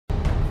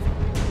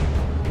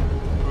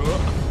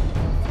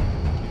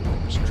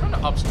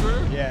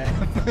upstream? Yeah.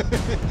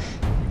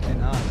 You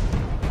cannot.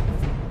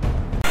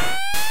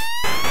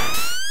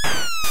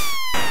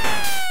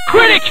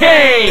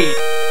 Criticade!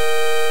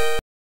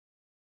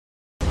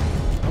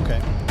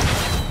 Okay.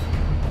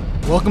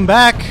 Welcome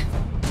back.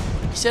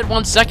 He said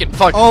 1 second.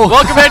 Fuck. Oh.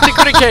 Welcome back to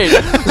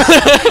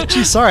Criticade.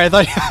 Geez, sorry. I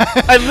thought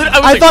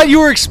I thought you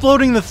were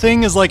exploding the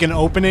thing as like an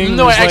opening.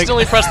 No, I It was like-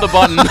 accidentally pressed the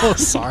button. Oh,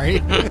 sorry.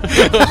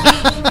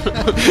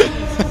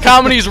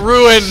 Comedy's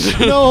ruined.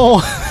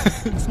 No,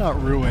 it's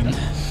not ruined.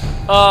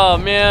 Oh,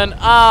 man.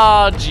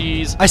 Ah,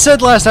 jeez. I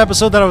said last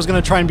episode that I was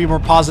gonna try and be more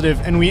positive,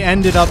 and we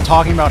ended up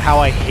talking about how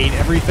I hate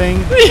everything.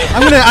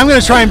 I'm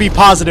gonna try and be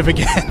positive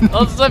again.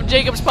 Let's have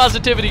Jacob's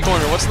positivity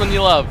corner. What's the one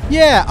you love?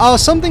 Yeah,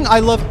 something I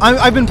love.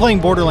 I've been playing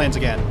Borderlands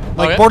again.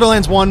 Like Okay.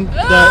 Borderlands 1, the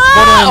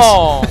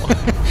Oh!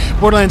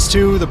 Borderlands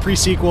 2, the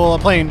pre-sequel. I'm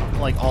playing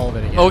like all of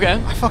it again.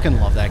 Okay. I fucking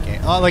love that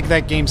game. I like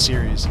that game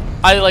series.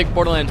 I like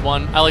Borderlands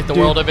 1. I like the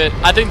Dude, world of it.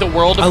 I think the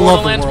world of I love the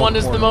Borderlands world 1 of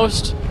is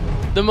Borderlands.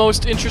 the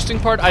most interesting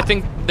part. I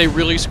think they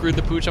really screwed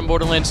the pooch on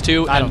Borderlands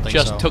 2 I don't and think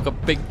just so. took a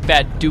big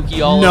fat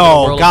dookie all over the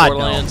No, world God, of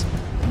Borderlands.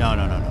 no.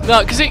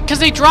 No, because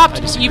they dropped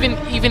disagree.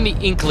 even the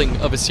inkling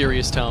of a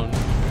serious tone.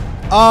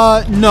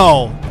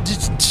 No,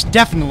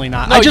 definitely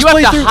not. No, I just you have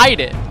played to through. hide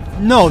it.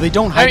 No, they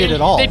don't hide it at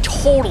all. They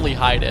totally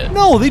hide it.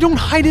 No, they don't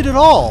hide it at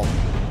all.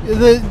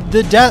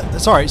 The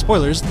death. Sorry,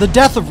 spoilers. The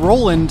death of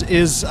Roland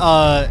is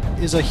a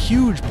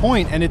huge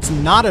point, and it's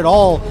not at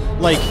all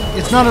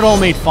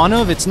made fun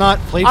of. It's not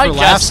played I for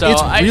guess laughs. so.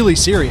 It's really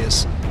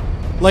serious.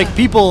 Like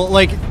people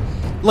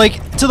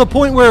like to the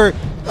point where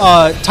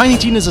Tiny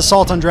Tina's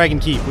assault on Dragon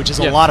Keep, which is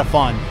a Yeah. lot of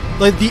fun.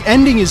 Like the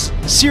ending is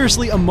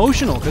seriously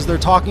emotional because they're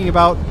talking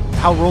about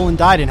how Roland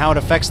died and how it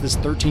affects this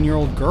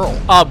 13-year-old girl.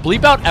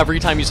 Bleep out every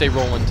time you say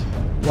Roland.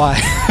 Why?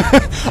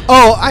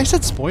 Oh, I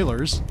said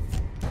spoilers.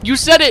 You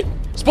said it.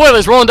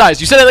 Spoilers. Roland dies.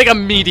 You said it like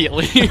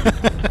immediately.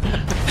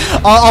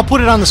 I'll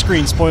put it on the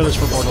screen. Spoilers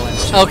for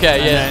Borderlands 2.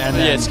 Okay. Yeah. And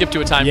then- Yeah. Skip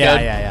to a time Yeah,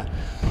 code. yeah.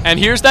 And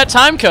here's that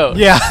time code.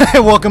 Yeah,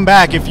 welcome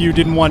back if you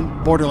didn't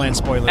want Borderlands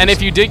spoilers. And if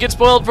you did get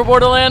spoiled for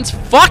Borderlands,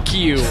 fuck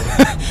you.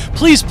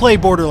 Please play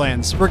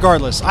Borderlands,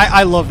 regardless.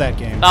 I love that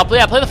game.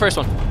 Yeah, play the first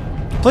one.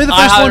 Play the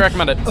I first highly one.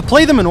 recommend it.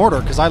 Play them in order,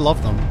 because I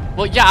love them.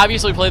 Well, yeah,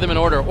 obviously play them in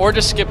order, or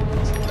just skip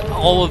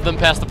all of them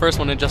past the first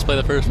one and just play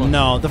the first one.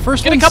 No, the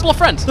first Get a one's- couple of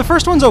friends. The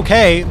first one's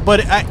okay,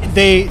 but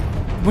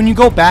when you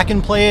go back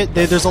and play it,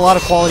 there's a lot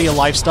of quality of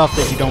life stuff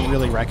that you don't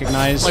really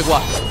recognize. Like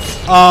what?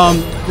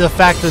 The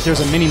fact that there's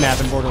a mini-map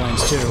in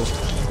Borderlands 2.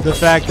 The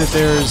fact that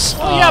there's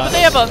Yeah, but they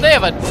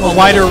have a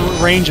wider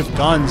range of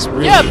guns.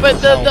 Really Yeah,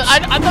 but the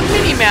helps.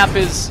 mini map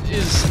is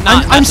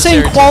not. I'm saying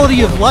necessary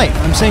quality of life.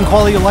 I'm saying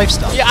quality of life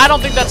stuff. Yeah, I don't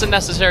think that's a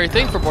necessary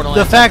thing for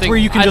Borderlands. The fact I think- where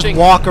you can I just think-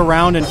 walk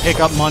around and pick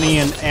up money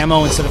and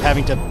ammo instead of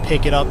having to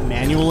pick it up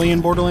manually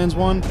in Borderlands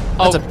 1.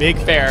 That's a big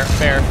fair.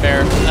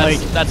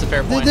 That's a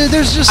fair point.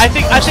 There's just I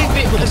think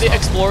the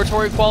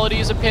exploratory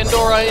qualities of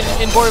Pandora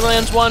in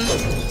Borderlands 1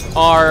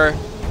 are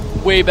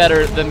way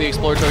better than the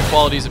exploratory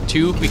qualities of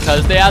 2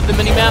 because they add the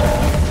mini-map.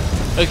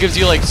 It gives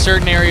you like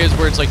certain areas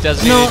where it's like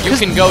designated. You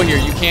can go here,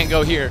 you can't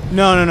go here.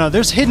 No.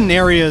 There's hidden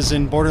areas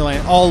in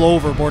Borderlands all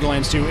over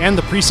Borderlands 2, and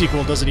the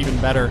pre-sequel does it even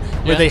better,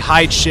 where Yeah. they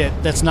hide shit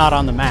that's not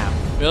on the map.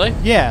 Really?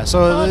 Yeah,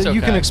 so Oh, that's you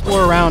can okay.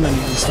 explore around and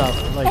stuff.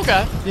 Like,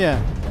 Okay. Yeah.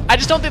 I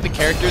just don't think the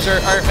characters are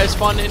as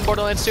fun in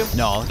Borderlands 2.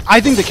 No, I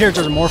think the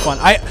characters are more fun.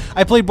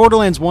 I played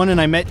Borderlands 1 and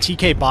I met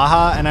TK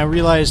Baha, and I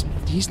realized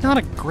he's not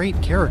a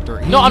great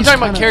character. No, I'm He's talking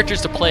about kinda-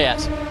 characters to play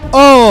as.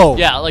 Oh!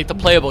 Yeah, like the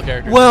playable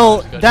characters. Well,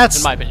 are good, that's-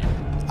 in my opinion.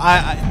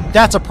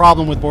 That's a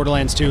problem with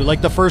Borderlands 2.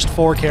 Like, the first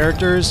 4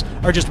 characters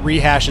are just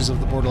rehashes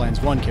of the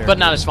Borderlands 1 characters. But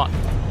not as fun.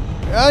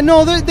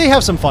 No, they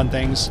have some fun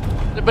things.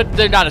 But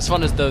they're not as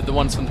fun as the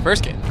ones from the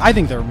first game. I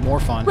think they're more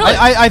fun. Really?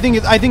 I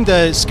think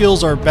the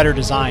skills are better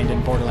designed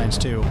in Borderlands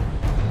 2,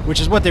 which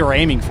is what they were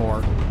aiming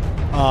for.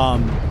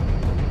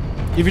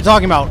 If you're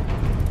talking about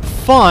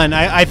fun,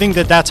 I think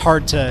that's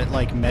hard to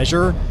like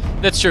measure.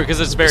 That's true because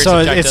it's very So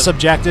subjective. it's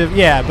subjective,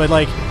 yeah. But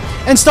like,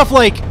 and stuff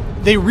like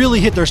they really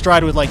hit their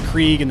stride with like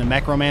Krieg and the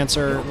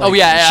Necromancer. Like, Oh,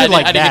 yeah, shit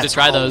like I didn't get that's to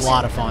try those. A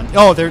lot of fun.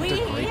 Oh, they're We great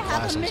have a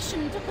classes.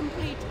 mission to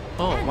complete.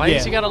 Oh, why Yeah.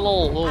 has he got a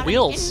little An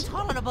wheels?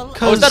 intolerable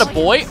Oh, is that a Cause-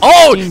 boy?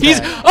 Oh, Steam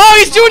he's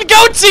bag. doing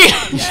goatsy.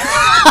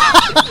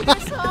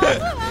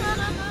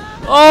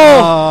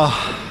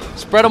 Oh,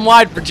 spread them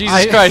wide for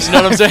Jesus Christ. You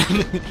know what I'm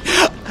saying?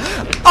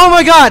 Oh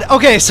my God!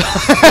 Okay, so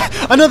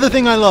another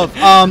thing I love,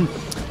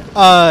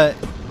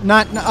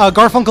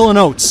 Garfunkel and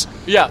Oates.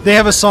 Yeah. They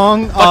have a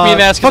song. Fuck me in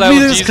the ass 'cause Fuck I me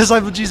love in the ass Jesus. 'cause I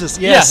love Jesus.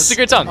 Yes. Yeah, it's a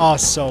great song. Oh,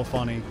 so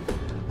funny.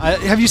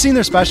 Have you seen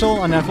their special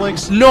on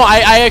Netflix? No,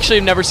 I actually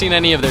have never seen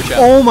any of their show.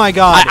 Oh my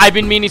God! I've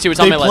been meaning to. It's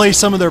they on my play list.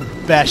 some of their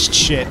best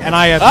shit, and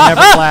I have Ah,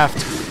 never ah!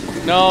 laughed.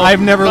 No,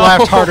 I've never no.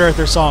 laughed harder at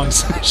their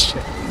songs. Shit.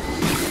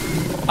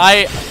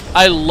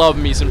 I love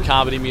me some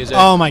comedy music.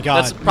 Oh my God,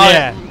 That's probably,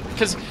 yeah.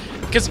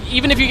 Because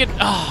even if you get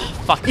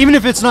fuck. Even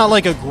if it's not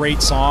like a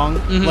great song,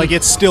 like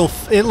it's still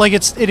it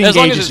engages As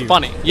long as it's you.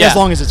 funny, yeah. As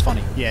long as it's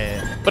funny,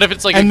 yeah. But if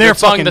it's like And a they're good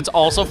song fucking- that's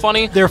also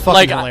funny, they're fucking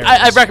like hilarious.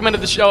 I've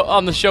recommended the show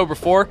on the show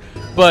before,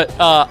 but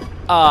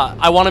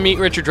I Want to Meet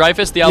Richard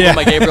Dreyfuss, the album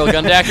by Gabriel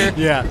Gundacker.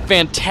 Yeah.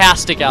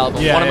 Fantastic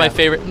album. Yeah,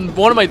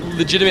 one of my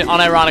legitimate,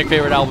 unironically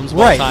favorite albums of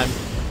all time.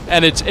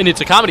 And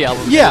it's a comedy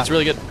album. Yeah. It's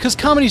really good. Because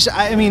comedies,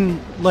 I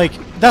mean, like,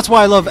 that's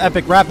why I love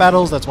epic rap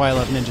battles. That's why I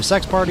love Ninja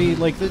Sex Party.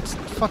 Like, it's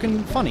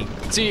fucking funny.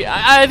 See,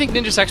 I think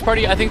Ninja Sex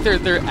Party, I think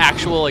their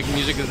actual, like,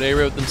 music that they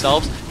wrote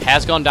themselves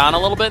has gone down a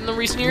little bit in the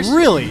recent years.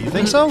 Really? You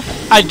think so?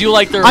 I do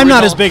like their I'm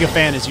not as big a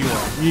fan as you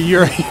are.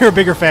 You're a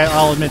bigger fan,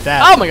 I'll admit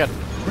that. Oh my god.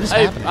 What is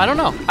happening? I don't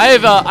know.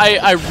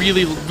 I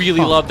really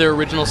love their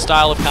original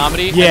style of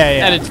comedy.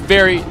 Yeah, and it's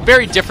very,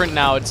 very different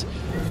now.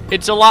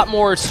 It's a lot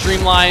more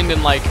streamlined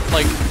and like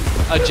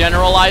a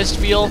generalized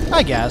feel.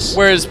 I guess.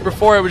 Whereas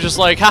before it was just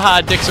like,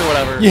 haha, dicks or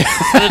whatever. Yeah.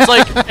 And it's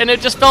like, and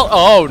it just felt,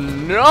 oh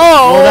no.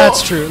 Well,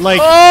 that's true.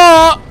 Like,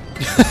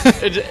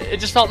 it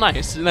just felt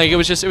nice. Like it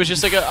was just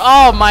like,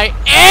 oh my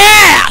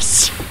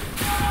ass.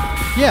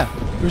 Yeah,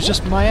 it was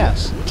just my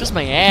ass. Just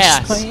my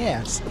ass. Just my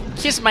ass.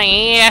 Kiss my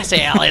ass,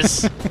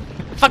 Alice.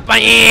 Fuck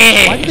my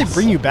ass. Why did they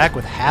bring you back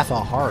with half a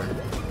heart?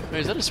 Wait,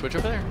 is that a switch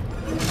over there?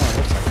 Oh, it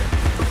looks like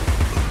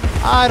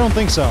it. I don't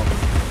think so.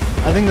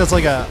 I think that's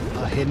like a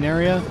hidden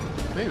area.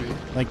 Maybe.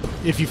 Like,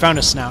 if you found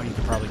a snout, you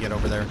could probably get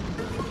over there.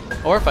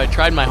 Or if I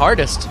tried my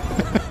hardest.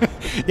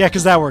 Yeah,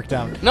 because that worked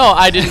out. No,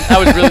 I didn't.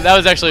 That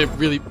was actually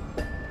really.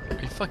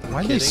 Are you fucking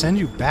Why did kidding? they send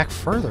you back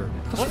further?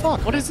 What the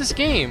fuck? What is this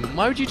game?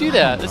 Why would you do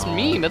that? That's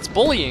mean. That's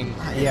bullying.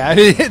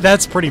 Yeah,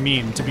 that's pretty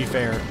mean, to be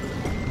fair.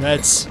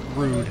 That's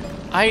rude.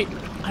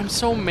 I'm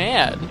so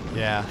mad.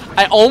 Yeah.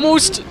 I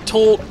almost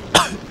told.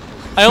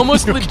 I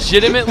almost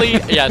legitimately.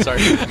 Yeah, sorry.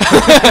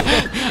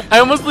 I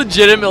almost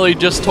legitimately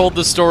just told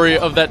the story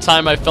of that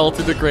time I fell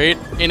through the grate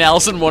in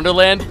Alice in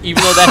Wonderland,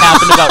 even though that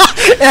happened about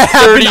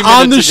 30 minutes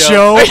on the ago.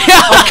 show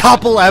a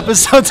couple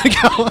episodes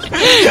ago.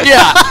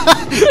 Yeah.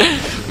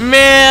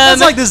 Man.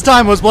 It's like this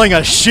time I was playing a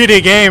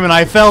shitty game and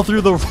I fell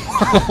through the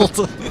world.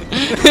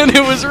 And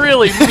it was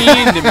really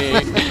mean to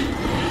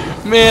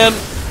me. Man.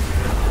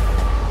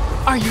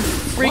 Are you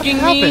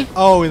freaking me?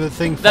 Oh, the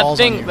thing falls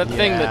on you. That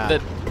thing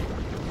that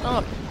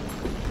oh,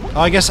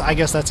 I guess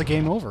that's a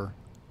game over.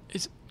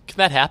 Can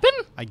that happen?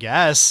 I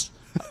guess.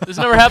 This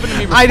never happened to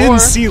me before. I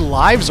didn't see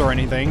lives or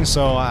anything,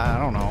 so I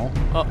don't know.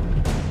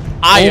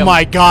 Oh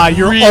my god,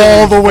 you're really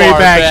all the way far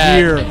back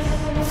here.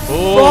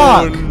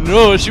 Oh Fuck.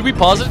 no! Should we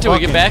pause it until we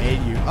get back? Hate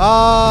you.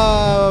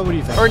 What do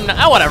you think? Or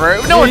no, whatever.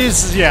 No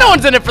one's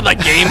in it for the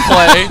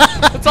gameplay.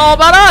 It's all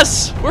about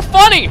us. We're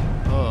funny.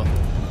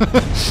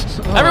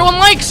 Everyone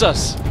likes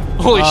us.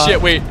 Holy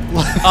shit! Wait.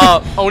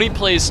 Oni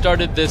Plays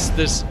started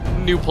this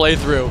new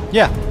playthrough.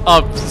 Yeah.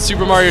 Of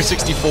Super Mario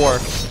 64.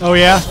 Oh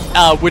yeah.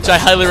 Which I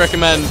highly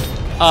recommend.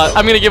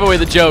 I'm gonna give away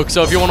the joke,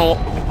 so if you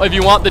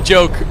want the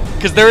joke,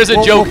 because there is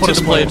a joke to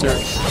the playthrough.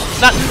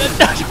 Not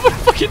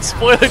fucking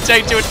spoiler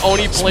tag to an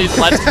Oni Plays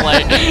Let's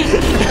Play.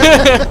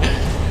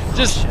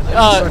 Just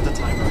Start the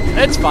timer.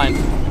 it's fine.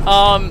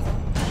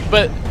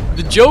 But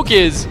the joke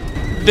is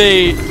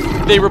they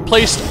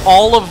replaced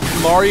all of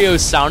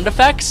Mario's sound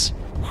effects.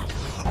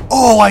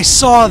 Oh, I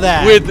saw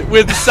that.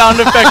 With sound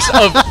effects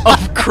of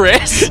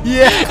Chris.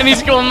 Yeah. And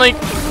he's going like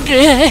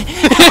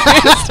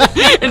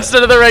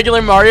instead of the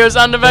regular Mario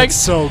sound effects.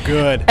 That's so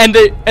good. And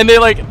the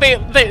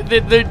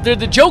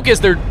joke is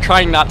they're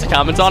trying not to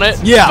comment on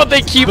it. Yeah. But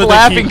they keep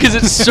laughing because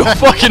it's so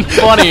fucking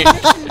funny.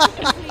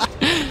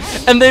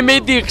 And they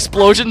made the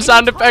explosion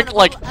sound effect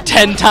like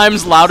 10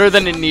 times louder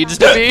than it needs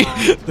to be.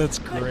 That's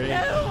great.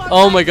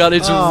 Oh my god,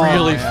 it's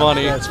really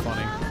funny. That's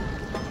funny.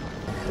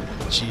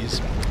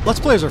 Jeez. Let's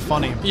Players are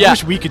funny. Yeah. I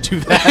wish we could do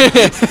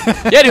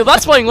that. Yeah, dude,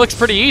 Let's Playing looks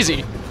pretty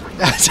easy.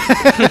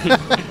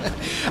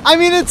 I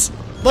mean, it's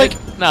like...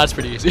 No, it's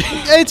pretty easy.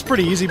 It's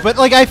pretty easy, but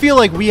like I feel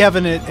like we have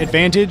an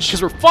advantage.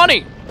 Because we're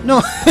funny.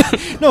 No,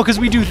 no, because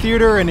we do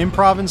theater and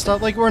improv and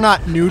stuff. Like, we're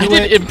not new to I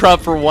did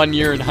improv for 1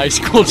 year in high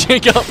school,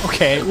 Jacob.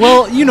 Okay,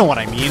 well, you know what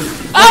I mean.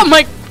 Oh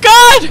my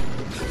god!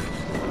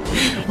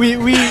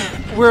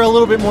 We're a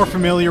little bit more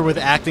familiar with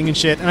acting and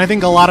shit, and I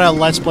think a lot of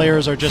Let's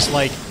Players are just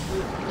like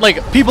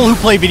people who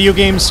play video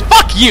games.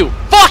 Fuck you!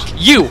 Fuck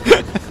you!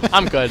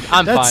 I'm good.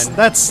 I'm fine.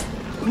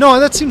 No,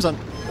 that seems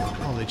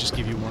oh, they just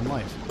give you one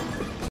life.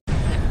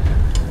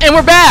 And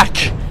we're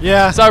back!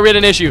 Yeah. Sorry we had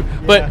an issue.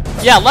 But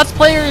yeah, Let's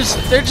Players,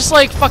 they're just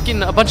like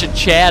fucking a bunch of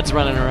chads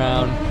running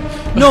around.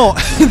 No,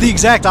 the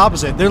exact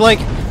opposite. They're like,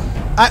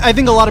 I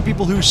think a lot of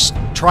people who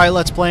try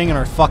Let's Playing and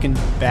are fucking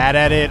bad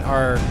at it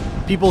are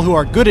people who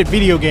are good at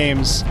video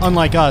games,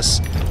 unlike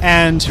us,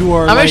 and who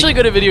are I'm actually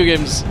good at video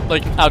games,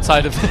 like,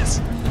 outside of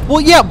this.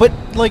 Well, yeah, but,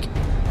 like,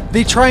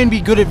 they try and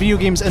be good at video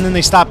games and then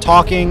they stop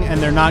talking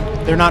and they're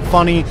not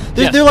funny.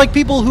 They're like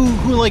people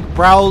who like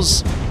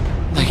browse...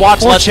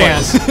 Watch Let's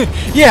Plays.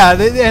 Yeah,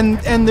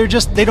 and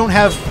they don't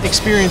have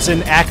experience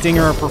in acting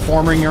or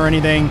performing or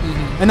anything,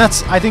 and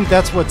I think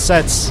that's what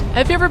sets.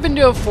 Have you ever been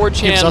to a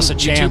 4chan gives us a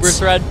YouTuber chance.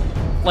 thread?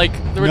 Like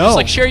they were No. just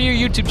like share your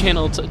YouTube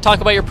channel,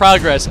 talk about your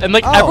progress, and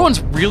like everyone's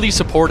really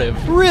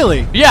supportive.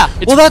 Really? Yeah,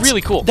 it's well, that's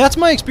really cool. That's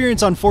my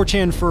experience on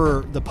 4chan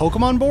for the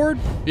Pokemon board.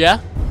 Yeah.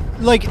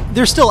 like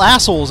they're still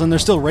assholes and they're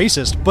still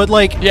racist, but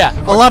like Yeah,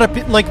 of a lot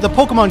of like the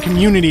Pokemon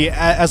community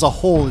as a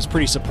whole is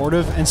pretty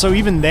supportive, and so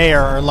even they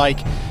are like,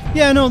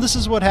 yeah, no, this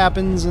is what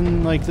happens,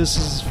 and like this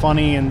is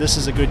funny, and this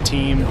is a good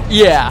team.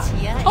 Yeah.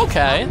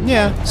 Okay.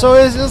 Yeah, so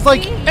it's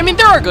like I mean,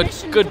 there are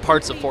good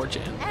parts of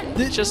 4chan.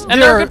 It's just,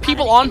 and there are good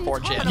people on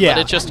 4chan. Yeah.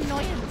 But it just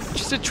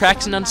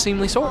attracts an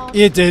unseemly sort.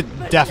 it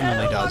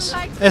definitely does.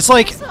 It's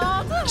like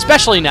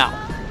Especially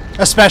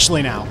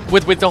now,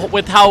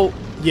 with how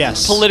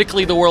yes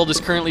politically the world is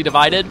currently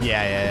divided.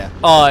 yeah.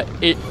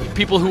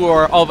 People who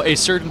are of a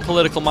certain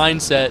political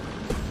mindset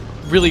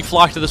really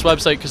flock to this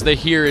website because they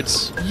hear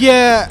it's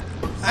Yeah,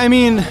 I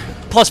mean,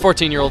 plus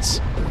 14-year-olds.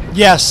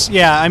 yes,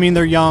 yeah. I mean,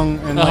 they're young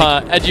and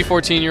like, Edgy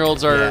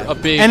 14-year-olds are a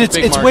big and it's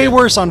big it's market. way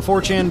worse on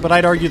 4chan, but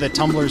I'd argue that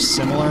Tumblr's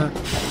similar.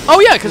 Oh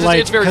yeah, because Like,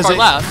 it's very 'cause far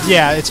left.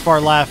 Yeah, it's far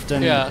left,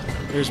 and Yeah.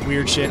 there's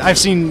weird shit. I've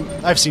seen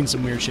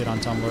some weird shit on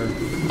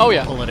Tumblr. Oh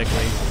yeah,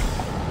 Politically.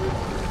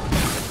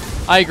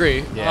 I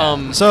agree.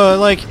 Yeah. So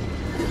like,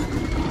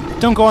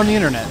 don't go on the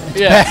internet. It's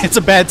Yeah. bad, it's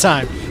a bad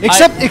time.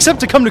 Except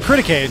to come to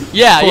Criticade.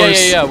 Yeah, of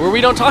course. yeah, where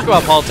we don't talk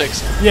about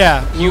politics.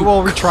 Yeah.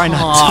 We try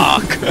not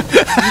to. Fuck.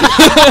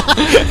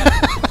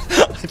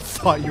 I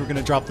thought you were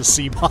gonna drop the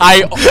C bomb.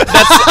 I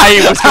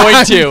was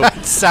going to.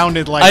 That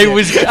sounded like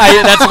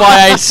it. That's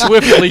why I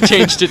swiftly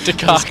changed it to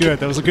That was cock. good.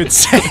 That was a good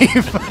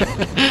save.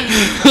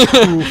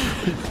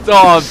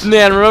 Oh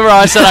man, remember how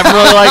I said I'm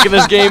really liking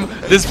this game?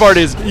 This part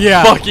is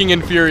Yeah. fucking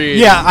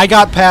infuriating. Yeah, I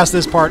got past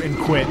this part and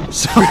quit.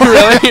 So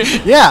Really?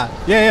 yeah.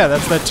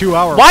 That's that 2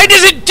 hour. Why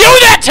does it do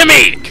that to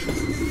me?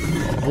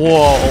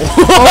 Whoa.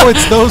 Oh,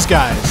 it's those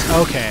guys.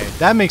 Okay,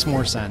 that makes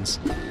more sense.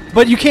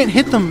 But you can't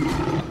hit them.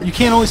 You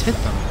can't always hit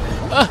them.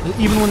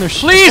 Even when they're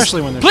Please,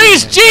 especially when they're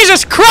please, shooting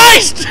Jesus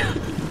Christ!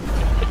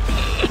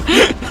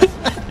 it.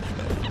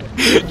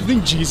 Do you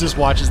think Jesus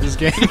watches this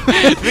game?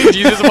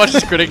 Jesus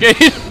watches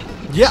Criticade.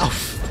 Yeah. Oh,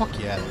 fuck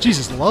yeah.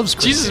 Jesus loves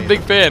Criticade. Jesus is a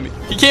big fan.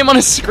 He came on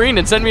his screen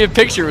and sent me a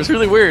picture. It was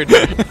really weird.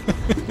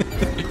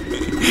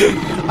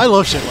 I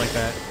love shit like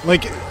that.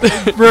 Like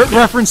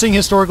referencing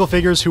historical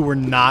figures who were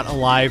not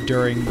alive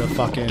during the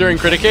fucking During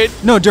Criticade?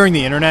 No, during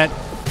the internet.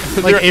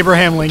 Like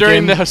Abraham Lincoln.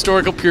 During the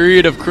historical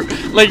period of...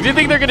 Like, do you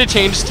think they're going to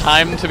change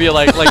time to be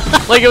like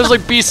it was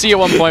like BC at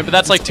one point, but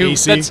that's like too...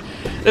 AC.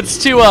 That's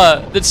too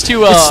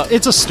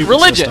it's a stupid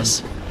religious.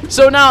 system.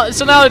 So now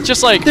it's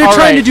just like, They're all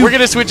trying right, to do- we're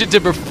going to switch it to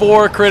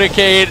before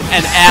Criticade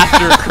and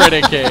after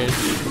Criticade.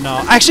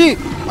 No, actually,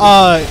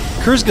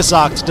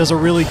 Kurzgesagt does a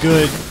really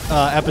good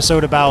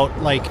episode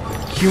about like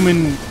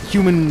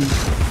human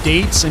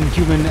dates and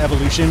human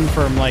evolution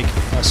from like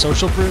a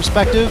social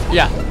perspective.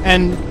 Yeah.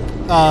 And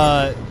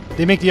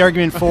they make the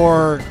argument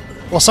for,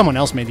 well, someone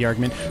else made the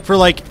argument for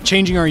like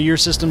changing our year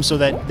system so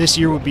that this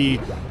year would be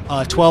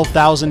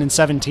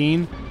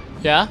 12,017.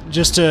 Yeah?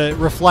 Just to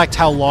reflect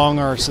how long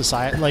our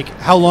society, like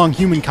how long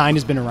humankind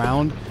has been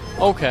around.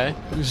 Okay.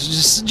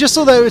 Just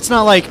so that it's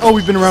not like, oh,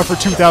 we've been around for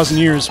 2,000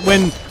 years,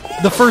 when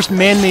the first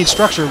man-made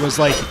structure was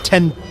like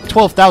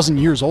 12,000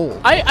 years old.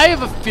 I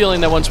have a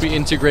feeling that once we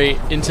integrate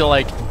into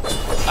like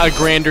a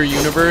grander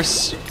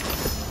universe,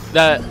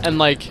 and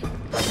like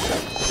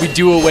we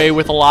do away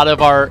with a lot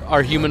of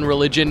our human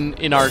religion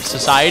in our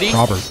society.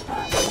 Robert,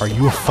 are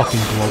you a fucking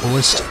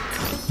globalist?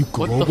 You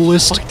What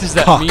globalist? the fuck does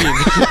that cock. mean?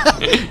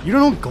 You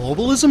don't know what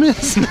globalism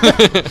is?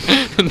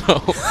 No.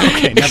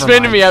 Okay, never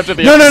Explain to mind. me after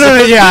the No,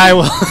 episode. yeah, I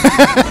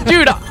will.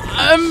 Dude,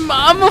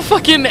 I'm a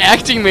fucking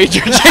acting major,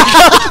 Jacob.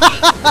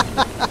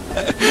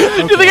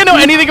 Do you think I know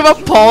anything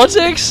about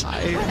politics?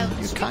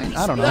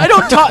 I don't know.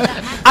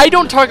 I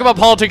don't talk about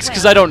politics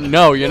because I don't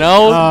know, you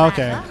know? Oh,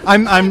 okay.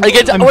 I'm when very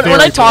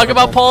I talk political.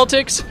 about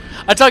politics,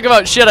 I talk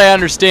about shit I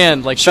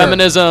understand, like Sure.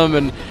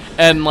 feminism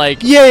and like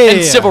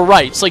Yeah. civil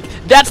rights. Like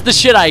that's the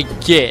shit I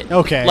get.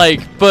 Okay.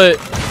 Like, but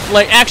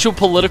like actual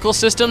political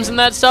systems and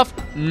that stuff,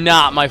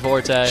 not my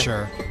forte.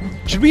 Sure.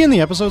 Should we end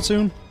the episode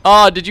soon?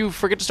 Did you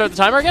forget to start the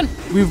timer again?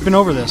 We've been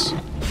over this.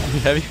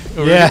 Have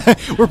you? Yeah,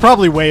 we're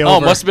probably way over. Oh,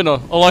 must have been a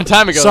long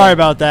time ago. Sorry then.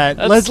 about that.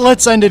 That's-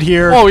 Let's end it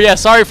here. Oh yeah,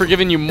 sorry for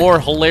giving you more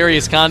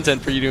hilarious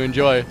content for you to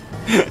enjoy.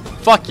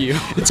 Fuck you.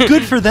 It's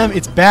good for them.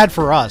 It's bad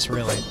for us,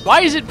 really.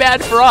 Why is it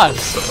bad for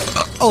us?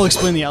 I'll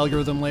explain the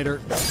algorithm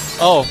later.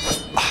 Oh,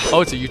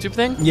 it's a YouTube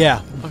thing?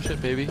 Yeah. Oh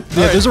shit, baby.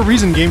 Yeah, there's a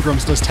reason Game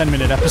Grumps does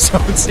 10-minute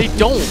episodes. They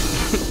don't.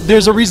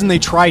 There's a reason they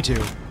try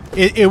to.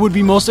 It would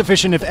be most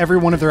efficient if every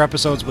one of their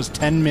episodes was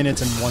 10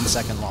 minutes and 1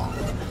 second long.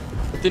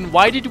 Then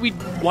why did we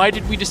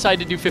decide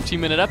to do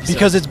 15-minute episodes?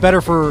 Because it's better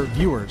for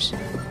viewers.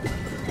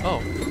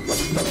 Oh.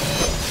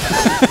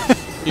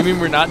 You mean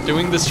we're not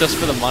doing this just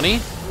for the money?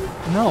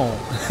 No.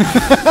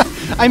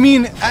 I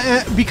mean,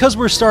 because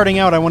we're starting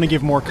out, I want to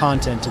give more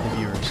content to the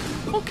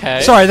viewers.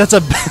 Okay. Sorry, that's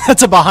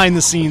a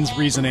behind-the-scenes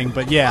reasoning,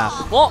 but yeah.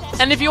 Well,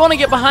 and if you want to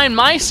get behind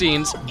my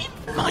scenes,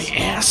 my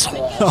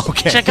asshole.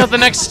 Okay. Check out the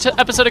next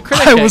episode of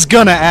Criticade. I was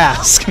gonna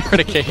ask.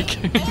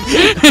 Criticade.